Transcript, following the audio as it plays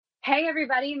Hey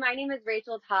everybody, my name is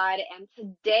Rachel Todd, and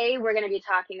today we're going to be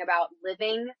talking about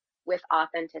living with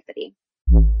authenticity.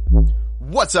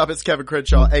 What's up? It's Kevin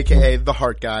Crenshaw, aka The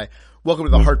Heart Guy. Welcome to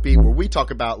The Heartbeat, where we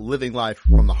talk about living life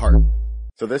from the heart.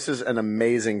 So this is an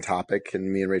amazing topic,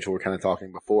 and me and Rachel were kind of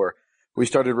talking before we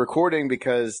started recording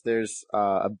because there's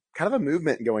a kind of a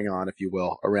movement going on, if you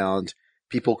will, around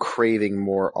people craving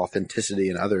more authenticity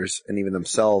in others and even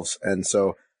themselves. And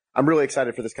so I'm really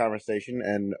excited for this conversation,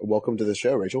 and welcome to the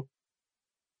show, Rachel.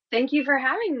 Thank you for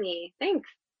having me. Thanks.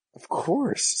 Of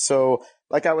course. So,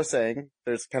 like I was saying,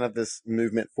 there's kind of this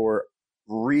movement for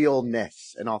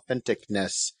realness and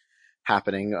authenticness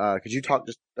happening. Could you talk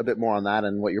just a bit more on that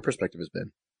and what your perspective has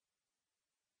been?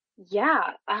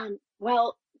 Yeah,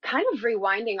 well, kind of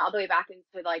rewinding all the way back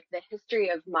into like the history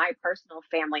of my personal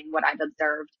family and what I've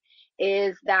observed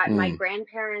is that my Mm,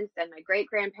 grandparents and my great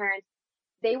grandparents,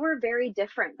 they were very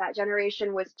different. That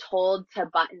generation was told to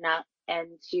button up and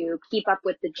to keep up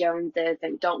with the Joneses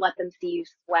and don't let them see you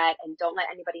sweat and don't let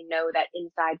anybody know that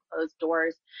inside closed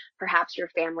doors, perhaps your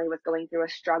family was going through a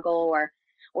struggle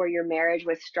or your marriage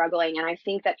was struggling. And I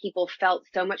think that people felt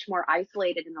so much more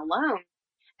isolated and alone.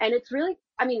 And it's really,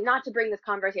 I mean, not to bring this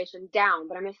conversation down,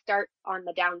 but I'm going to start on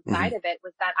the downside mhm, of it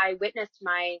was that I witnessed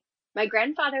my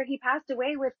grandfather. He passed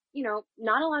away with,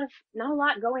 not a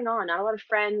lot going on, not a lot of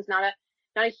friends, not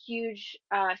a huge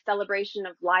celebration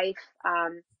of life,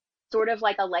 sort of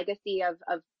like a legacy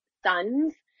of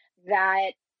sons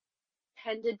that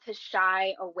tended to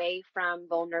shy away from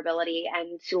vulnerability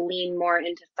and to lean more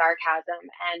into sarcasm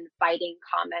and biting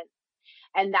comments.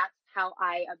 And that's how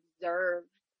I observed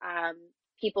um,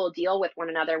 people deal with one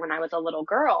another when I was a little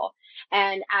girl.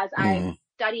 And as I've mm,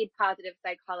 studied positive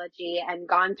psychology and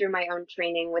gone through my own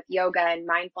training with yoga and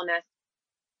mindfulness,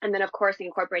 and then of course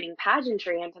incorporating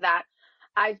pageantry into that,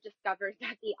 I've discovered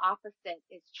that the opposite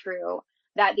is true,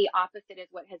 that the opposite is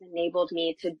what has enabled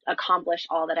me to accomplish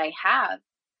all that I have.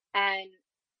 And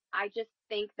I just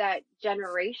think that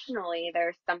generationally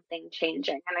there's something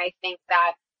changing. And I think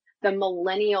that the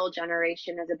millennial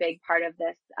generation is a big part of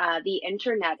this. The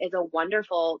internet is a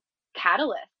wonderful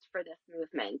catalyst for this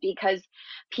movement because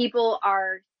people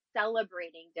are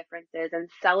celebrating differences and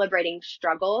celebrating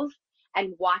struggles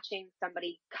and watching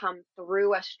somebody come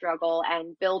through a struggle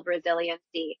and build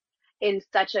resiliency in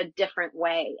such a different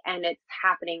way. And it's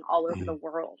happening all over the mm,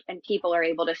 world. And people are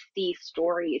able to see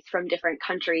stories from different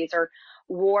countries or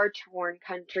war torn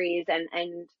countries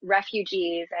and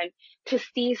refugees, and to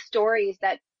see stories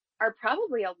that are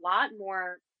probably a lot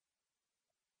more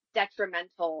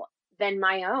detrimental than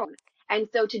my own. And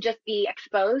so to just be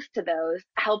exposed to those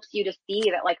helps you to see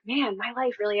that, like, man, my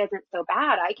life really isn't so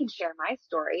bad. I can share my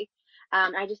story.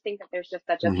 I just think that there's just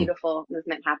such a mhm. beautiful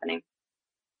movement happening.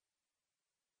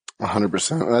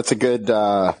 100%. That's a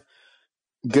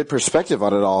good perspective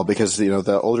on it all because,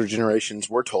 the older generations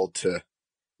were told to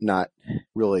not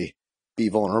really be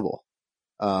vulnerable.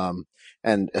 Um,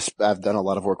 and I've done a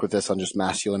lot of work with this on just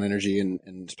masculine energy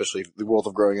and especially the world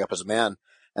of growing up as a man.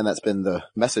 And that's been the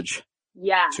message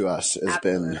Yeah, to us has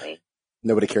been absolutely.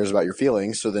 nobody cares about your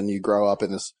feelings. So then you grow up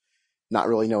in this not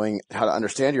really knowing how to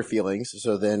understand your feelings.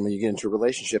 So then when you get into a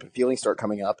relationship and feelings start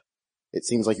coming up, it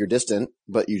seems like you're distant,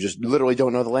 but you just literally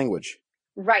don't know the language.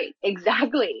 Right.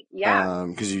 Exactly. Yeah,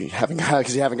 Cause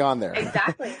cause you haven't gone there.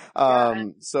 exactly. Yeah.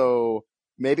 So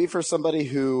maybe for somebody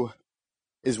who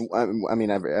is, I mean,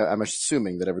 I'm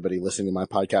assuming that everybody listening to my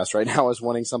podcast right now is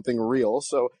wanting something real.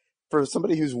 So for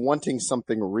somebody who's wanting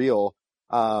something real,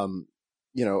 um,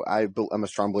 I'm a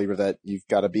strong believer that you've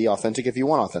got to be authentic if you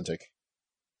want authentic.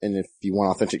 And if you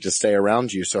want authentic to stay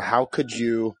around you. So how could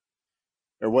you,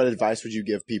 or what advice would you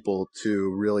give people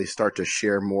to really start to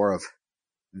share more of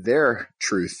their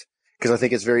truth? Because I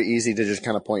think it's very easy to just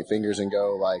kind of point fingers and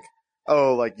go like,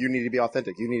 oh, like you need to be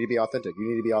authentic. You need to be authentic.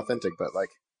 You need to be authentic. But like,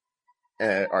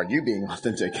 are you being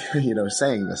authentic,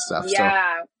 saying this stuff? So,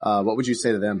 Yeah. what would you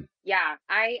say to them? Yeah,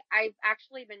 I've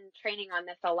actually been training on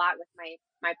this a lot with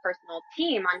my personal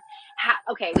team on how,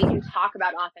 okay, we can talk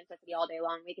about authenticity all day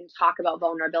long. We can talk about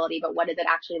vulnerability, but what does it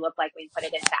actually look like when we put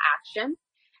it into action?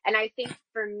 And I think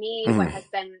for me, what Mm, has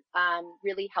been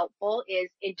really helpful is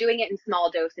in doing it in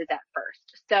small doses at first.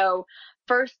 So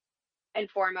first and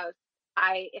foremost,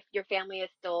 if your family is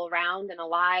still around and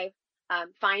alive,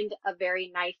 find a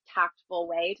very nice, tactful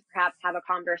way to perhaps have a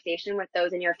conversation with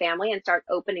those in your family and start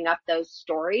opening up those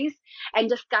stories and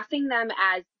discussing them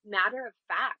as matter of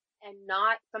fact and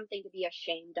not something to be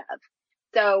ashamed of.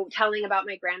 So telling about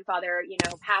my grandfather,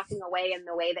 passing away in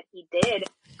the way that he did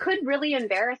could really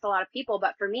embarrass a lot of people.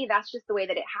 But for me, that's just the way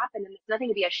that it happened. And it's nothing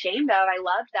to be ashamed of. I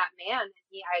loved that man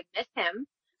and I miss him,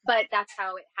 but that's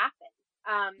how it happened.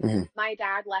 Mm-hmm. My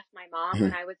dad left my mom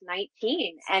when Mm-hmm. I was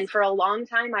 19. And for a long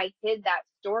time, I hid that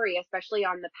story, especially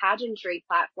on the pageantry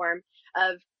platform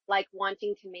of like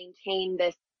wanting to maintain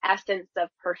this essence of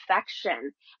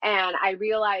perfection. And I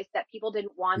realized that people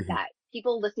didn't want Mm-hmm. that.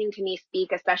 People listening to me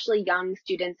speak, especially young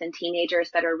students and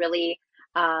teenagers that are really,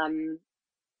 um,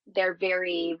 they're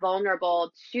very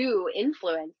vulnerable to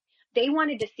influence. They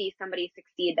wanted to see somebody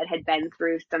succeed that had been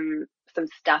through some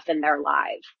stuff in their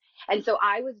lives. And so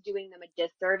I was doing them a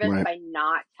disservice Right. by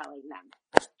not telling them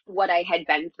what I had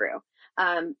been through.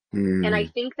 Um, and I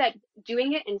Mm. think that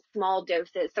doing it in small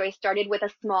doses. So I started with a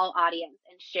small audience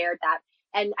and shared that.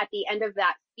 And at the end of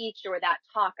that speech or that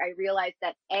talk, I realized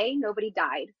that A, nobody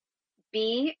died.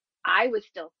 B, I was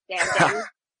still standing.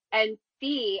 And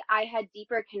C, I had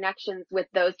deeper connections with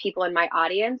those people in my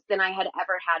audience than I had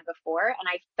ever had before. And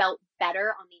I felt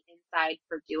better on the inside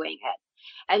for doing it.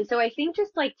 And so I think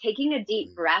just like taking a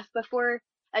deep breath before,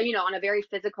 on a very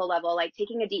physical level, like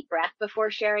taking a deep breath before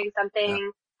sharing Yeah.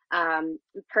 something, um,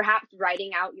 perhaps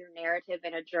writing out your narrative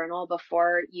in a journal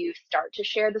before you start to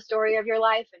share the story of your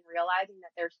life and realizing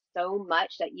that there's so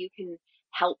much that you can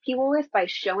help people with by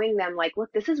showing them like,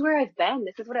 look, this is where I've been.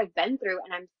 This is what I've been through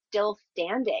and I'm still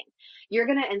standing. You're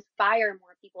going to inspire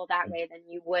more people that way than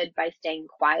you would by staying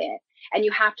quiet. And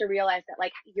you have to realize that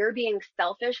like you're being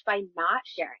selfish by not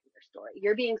sharing your story.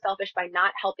 You're being selfish by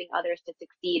not helping others to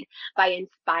succeed, by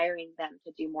inspiring them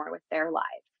to do more with their lives.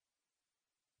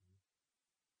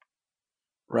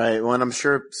 Right. Well, and I'm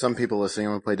sure some people listening,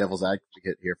 I'm gonna play devil's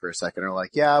advocate here for a second, are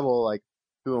like, yeah, well, like,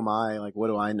 who am I? Like, what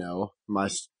do I know?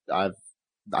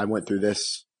 I went through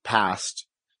this past.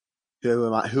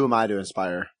 Who am I to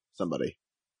inspire somebody?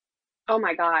 Oh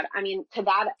my God. I mean, to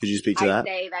that, Could you speak to I that?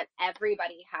 say that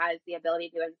everybody has the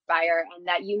ability to inspire and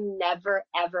that you never,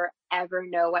 ever, ever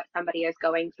know what somebody is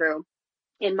going through.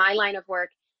 In my line of work,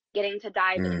 getting to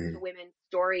dive into Mm. women's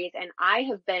stories. And I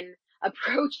have been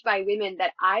approached by women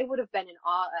that I would have been in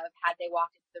awe of had they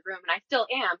walked into the room. And I still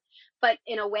am, but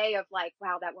in a way of like,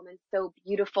 wow, that woman's so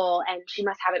beautiful and she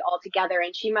must have it all together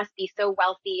and she must be so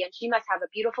wealthy and she must have a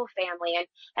beautiful family and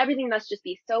everything must just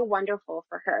be so wonderful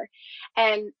for her.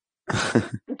 And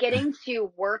getting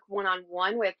to work one on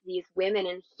one with these women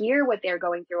and hear what they're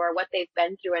going through or what they've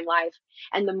been through in life.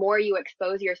 And the more you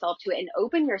expose yourself to it and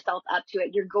open yourself up to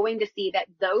it, you're going to see that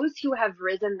those who have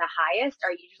risen the highest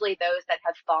are usually those that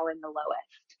have fallen the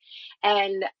lowest.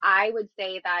 And I would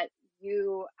say that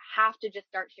you have to just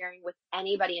start sharing with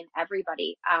anybody and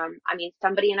everybody. I mean,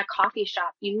 somebody in a coffee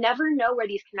shop, you never know where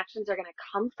these connections are going to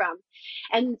come from.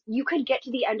 And you could get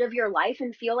to the end of your life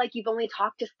and feel like you've only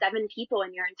talked to 7 people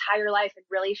in your entire life and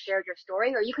really shared your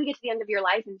story. Or you could get to the end of your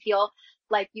life and feel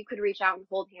like you could reach out and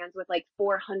hold hands with like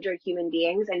 400 human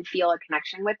beings and feel a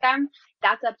connection with them.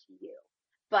 That's up to you.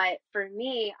 But for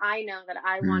me, I know that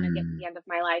I want to get to Mm. the end of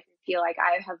my life and feel like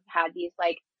I have had these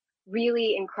like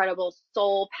really incredible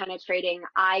soul penetrating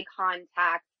eye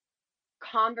contact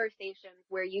conversations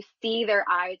where you see their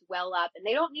eyes well up and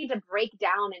they don't need to break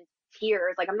down in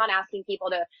tears. Like I'm not asking people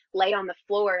to lay on the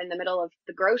floor in the middle of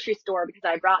the grocery store because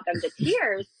I brought them to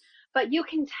tears, but you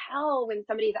can tell when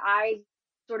somebody's eyes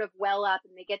sort of well up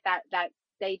and they get that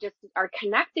they just are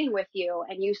connecting with you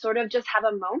and you sort of just have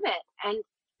a moment and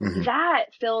Hmm. that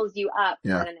fills you up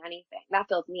more Yeah. than anything. That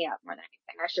fills me up more than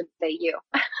anything. I should say you.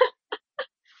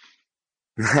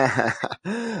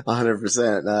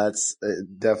 100%. That's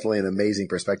definitely an amazing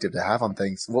perspective to have on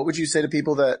things. What would you say to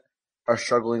people that are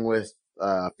struggling with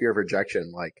fear of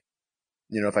rejection? Like,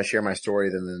 if I share my story,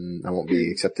 then I won't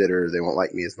be accepted or they won't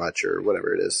like me as much or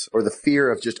whatever it is. Or the fear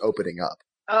of just opening up.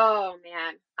 Oh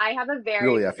man, I have a very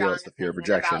Really, I feel strong it's the fear of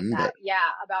opinion about rejection, that. but Yeah,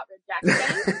 about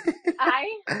rejection. I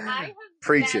I have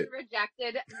preach been it.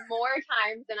 rejected more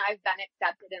times than I've been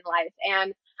accepted in life.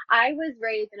 And I was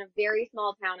raised in a very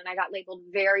small town and I got labeled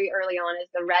very early on as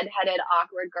the redheaded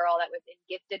awkward girl that was in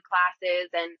gifted classes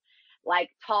and like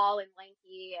tall and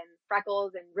lanky and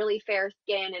freckles and really fair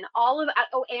skin and all of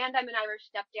and I'm an Irish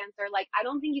step dancer. Like I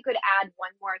don't think you could add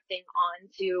one more thing on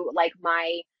to like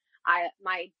my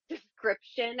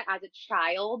description as a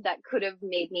child that could have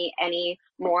made me any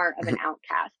more of an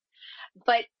outcast.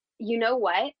 But you know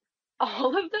what?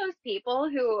 All of those people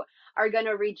who are going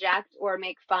to reject or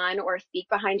make fun or speak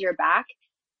behind your back,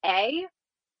 A,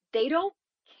 they don't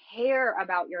care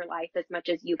about your life as much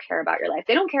as you care about your life.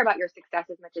 They don't care about your success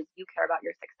as much as you care about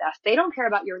your success. They don't care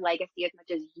about your legacy as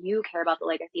much as you care about the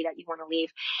legacy that you want to leave.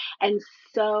 And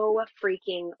so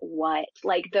freaking what?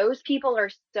 Like those people are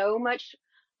so much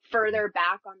further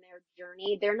back on their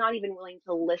journey, they're not even willing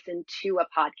to listen to a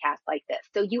podcast like this.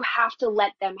 So you have to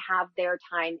let them have their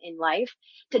time in life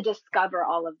to discover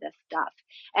all of this stuff.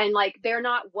 And like, they're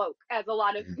not woke, as a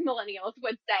lot of millennials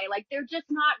would say. Like, they're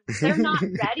not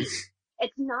ready.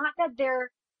 It's not that they're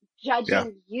Yeah.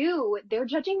 judging you, they're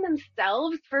judging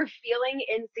themselves for feeling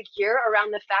insecure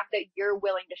around the fact that you're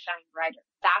willing to shine brighter.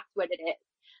 That's what it is.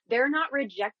 They're not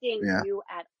rejecting Yeah. you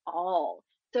at all.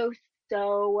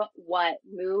 So what?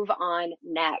 Move on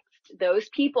next. Those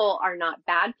people are not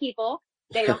bad people.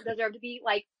 They don't deserve to be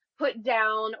like put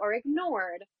down or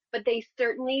ignored, but they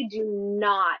certainly do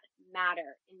not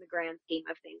matter in the grand scheme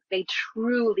of things. They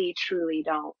truly, truly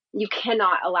don't. You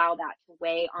cannot allow that to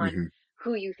weigh on hmm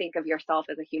who you think of yourself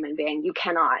as a human being. You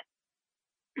cannot.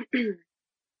 hmm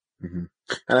And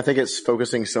I think it's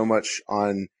focusing so much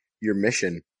on your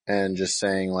mission and just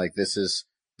saying like, this is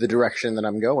the direction that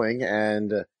I'm going.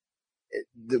 And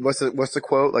what's the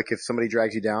quote? Like, if somebody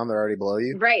drags you down, they're already below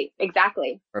you. Right.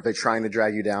 Exactly. Or if they're trying to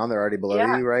drag you down, they're already below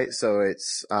Yeah. you. Right. So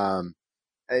it's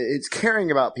caring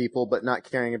about people, but not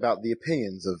caring about the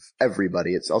opinions of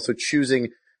everybody. It's also choosing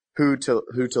who to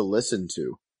listen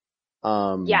to.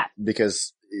 Yes.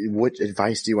 Because what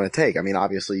advice do you want to take? I mean,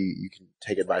 obviously you can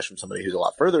take advice from somebody who's a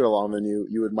lot further along than you.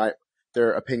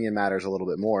 Their opinion matters a little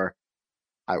bit more,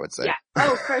 I would say. Yeah.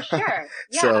 Oh, for sure.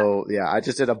 Yeah. So yeah, I've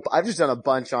just done a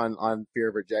bunch on fear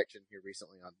of rejection here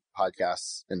recently on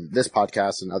podcasts and this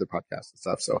podcast and other podcasts and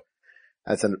stuff. So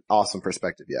that's an awesome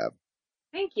perspective you have.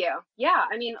 Thank you. Yeah.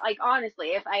 I mean, like, honestly,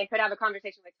 if I could have a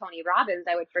conversation with Tony Robbins,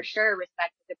 I would for sure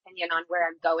respect his opinion on where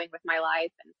I'm going with my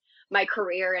life and my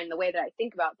career and the way that I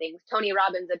think about things. Tony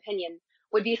Robbins' opinion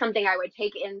would be something I would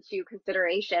take into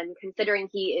consideration, considering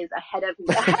he is ahead of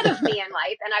me in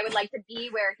life, and I would like to be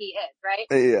where he is, right?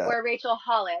 Yeah. Or Rachel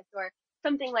Hollis or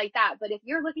something like that. But if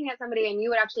you're looking at somebody and you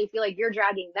would actually feel like you're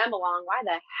dragging them along, why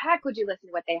the heck would you listen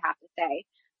to what they have to say?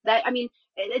 That, I mean,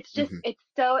 it's just, hmm it's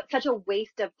such a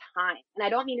waste of time. And I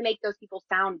don't mean to make those people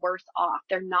sound worse off.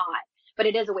 They're not, but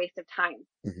it is a waste of time.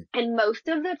 hmm And most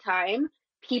of the time,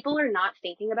 people are not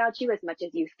thinking about you as much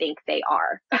as you think they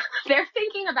are. They're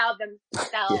thinking about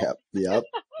themselves. Yep.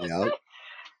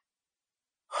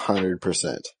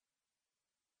 100%.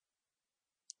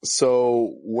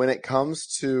 So when it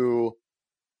comes to,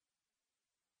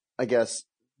 I guess,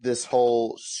 this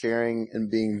whole sharing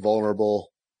and being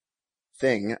vulnerable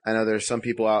thing, I know there's some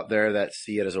people out there that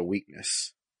see it as a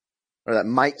weakness, or that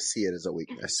might see it as a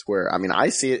weakness, where, I mean, I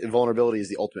see it, vulnerability is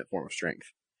the ultimate form of strength,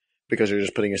 because you're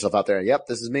just putting yourself out there. Yep,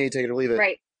 this is me, take it or leave it.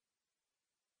 Right.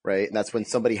 Right? And that's when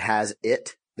somebody has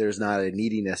it, there's not a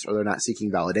neediness, or they're not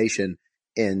seeking validation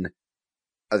in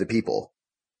other people.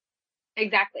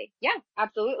 Exactly. Yeah,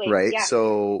 absolutely. Right? Yeah.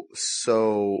 So,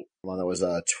 well, that was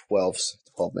 12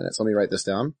 minutes. Let me write this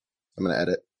down. I'm going to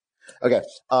edit. Okay.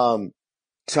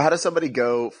 So how does somebody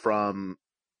go from,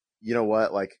 you know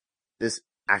what, like, this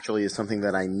actually is something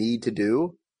that I need to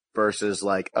do, versus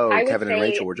like, oh, Kevin and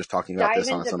Rachel were just talking about dive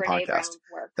this on into some Brene podcast. Brown's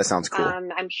work. That sounds cool.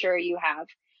 I'm sure you have.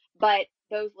 But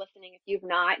those listening, if you've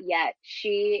not yet,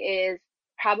 she is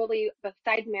probably,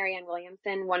 besides Marianne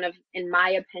Williamson, in my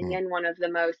opinion, one of the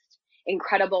most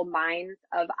incredible minds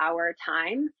of our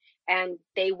time. And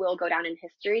they will go down in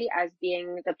history as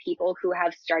being the people who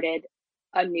have started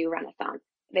a new renaissance.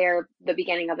 They're the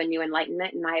beginning of a new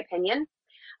enlightenment, in my opinion.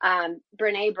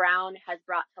 Brene Brown has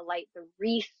brought to light the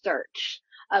research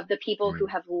of the people who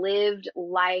have lived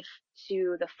life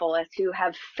to the fullest, who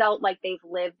have felt like they've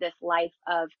lived this life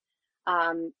of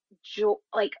joy,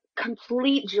 like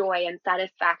complete joy and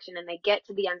satisfaction, and they get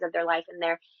to the ends of their life and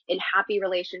they're in happy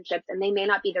relationships, and they may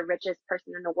not be the richest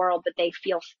person in the world, but they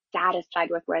feel satisfied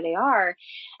with where they are.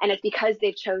 And it's because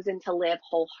they've chosen to live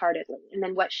wholeheartedly. And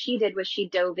then what she did was she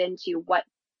dove into what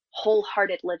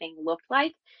wholehearted living looked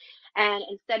like. And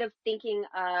instead of thinking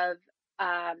of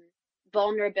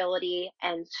vulnerability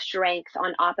and strength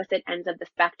on opposite ends of the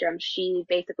spectrum, she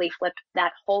basically flipped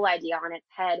that whole idea on its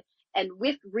head. And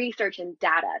with research and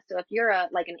data, so if you're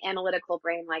like an analytical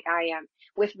brain like I am,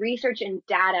 with research and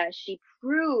data, she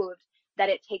proved that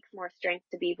it takes more strength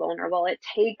to be vulnerable. It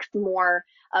takes more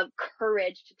of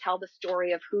courage to tell the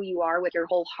story of who you are with your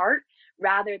whole heart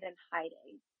rather than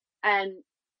hiding. And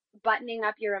buttoning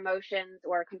up your emotions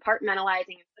or compartmentalizing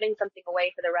and putting something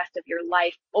away for the rest of your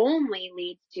life only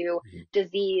leads to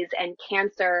disease and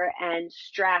cancer and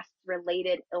stress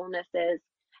related illnesses.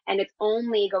 And it's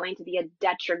only going to be a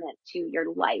detriment to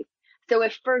your life. So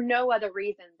if for no other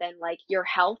reason than like your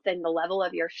health and the level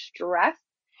of your stress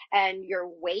and your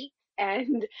weight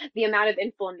and the amount of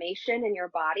inflammation in your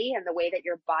body and the way that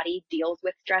your body deals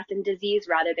with stress and disease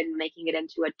rather than making it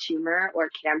into a tumor or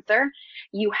cancer,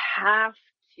 you have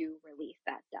to release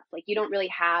that stuff. Like you don't really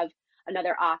have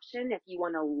another option if you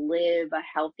want to live a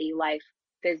healthy life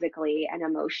physically and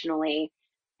emotionally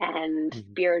and Mhm.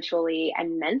 spiritually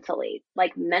and mentally.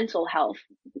 Like mental health,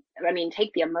 I mean,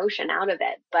 take the emotion out of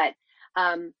it, but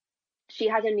um she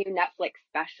has a new Netflix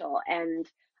special, and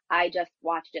I just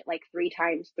watched it like 3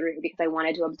 times through because I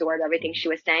wanted to absorb everything Mhm. she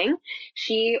was saying.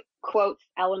 She quotes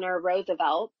Eleanor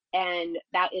Roosevelt, and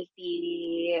that is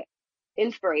the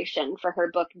inspiration for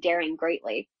her book Daring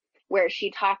Greatly, where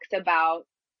she talks about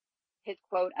his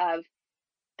quote of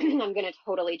I'm gonna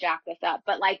totally jack this up,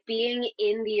 but like being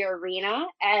in the arena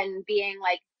and being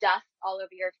like dust all over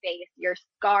your face, you're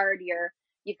scarred,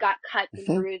 you've got cuts and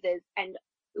Mhm. bruises, and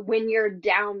when you're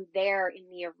down there in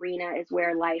the arena is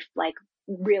where life like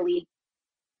really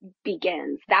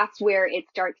begins. That's where it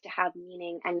starts to have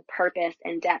meaning and purpose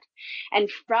and depth. And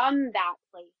from that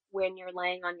place, when you're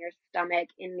laying on your stomach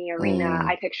in the arena, Mm.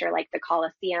 I picture like the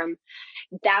Coliseum,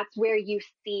 that's where you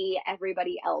see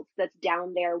everybody else that's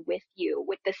down there with you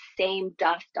with the same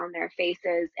dust on their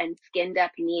faces and skinned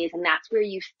up knees. And that's where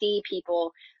you see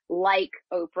people like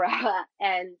Oprah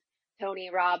and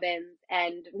Tony Robbins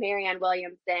and Marianne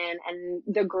Williamson and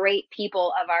the great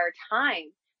people of our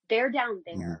time. They're down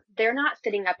Mhm. there. They're not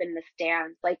sitting up in the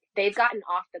stands. Like they've gotten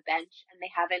off the bench and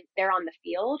they're on the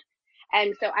field.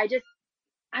 And so I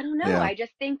don't know. Yeah. I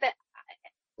just think that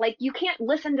like you can't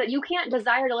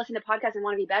desire to listen to podcasts and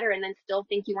want to be better and then still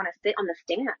think you want to sit on the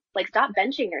stand. Like stop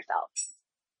benching yourself.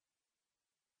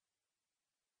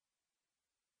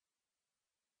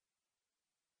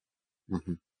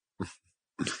 Mhm.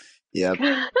 Yeah.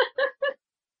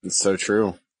 It's so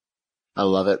true. I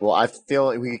love it. Well, I feel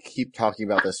like we could keep talking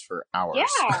about this for hours,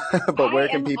 Yeah. but I where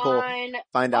can am people on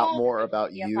find out all the more social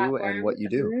about media you and what platforms, you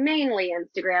do? mainly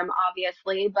Instagram,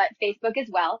 obviously, but Facebook as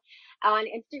well. On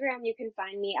Instagram, you can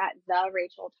find me at the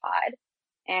Rachel Todd,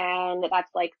 and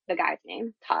that's like the guy's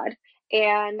name, Todd.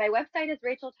 And my website is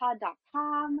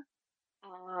racheltodd.com.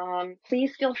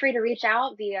 Please feel free to reach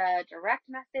out via direct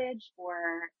message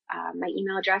or my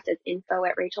email address is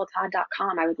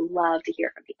info@racheltodd.com. I would love to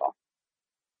hear from people.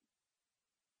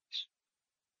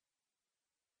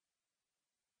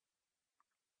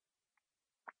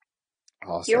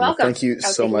 You're Awesome. Well, welcome. thank you I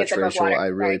was so taking a much, sip of Rachel. water. I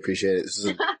really Sorry. appreciate it. This is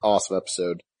an awesome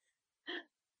episode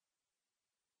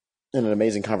and an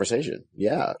amazing conversation.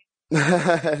 Yeah.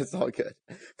 It's all good.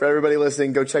 For everybody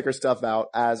listening, go check her stuff out.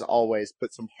 As always,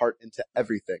 put some heart into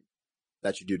everything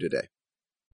that you do today.